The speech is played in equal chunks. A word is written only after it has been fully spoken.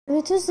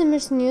Demet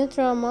Özdemir's new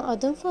drama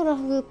Adım Farah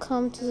will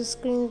come to the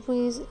screen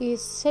with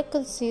its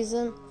second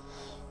season.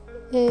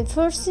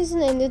 First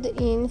season ended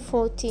in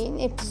 14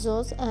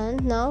 episodes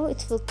and now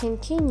it will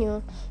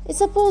continue. It's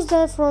supposed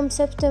that from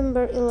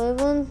September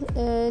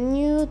 11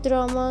 new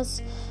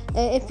dramas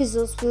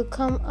episodes will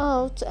come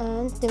out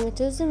and Demet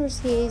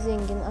Özdemir's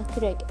Zengin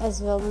Akürek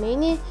as well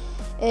many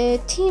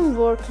team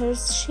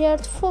workers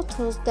shared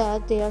photos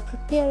that they are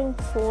preparing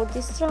for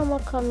this drama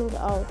coming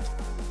out.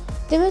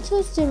 Demet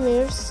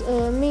Özdemir's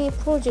many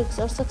projects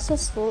are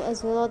successful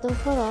as well Adım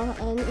Farah,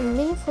 and in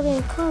many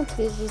foreign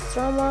countries this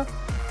drama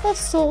has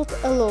sold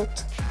a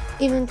lot.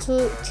 Even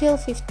till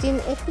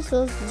 15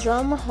 episodes, the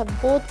drama have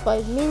bought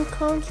by many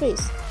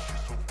countries.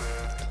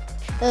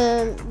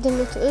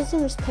 Demet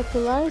Özdemir's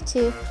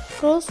popularity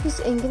grows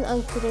with Engin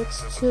Akürek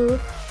too,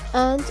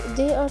 and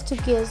they are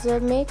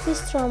together make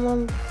this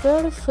drama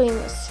very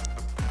famous.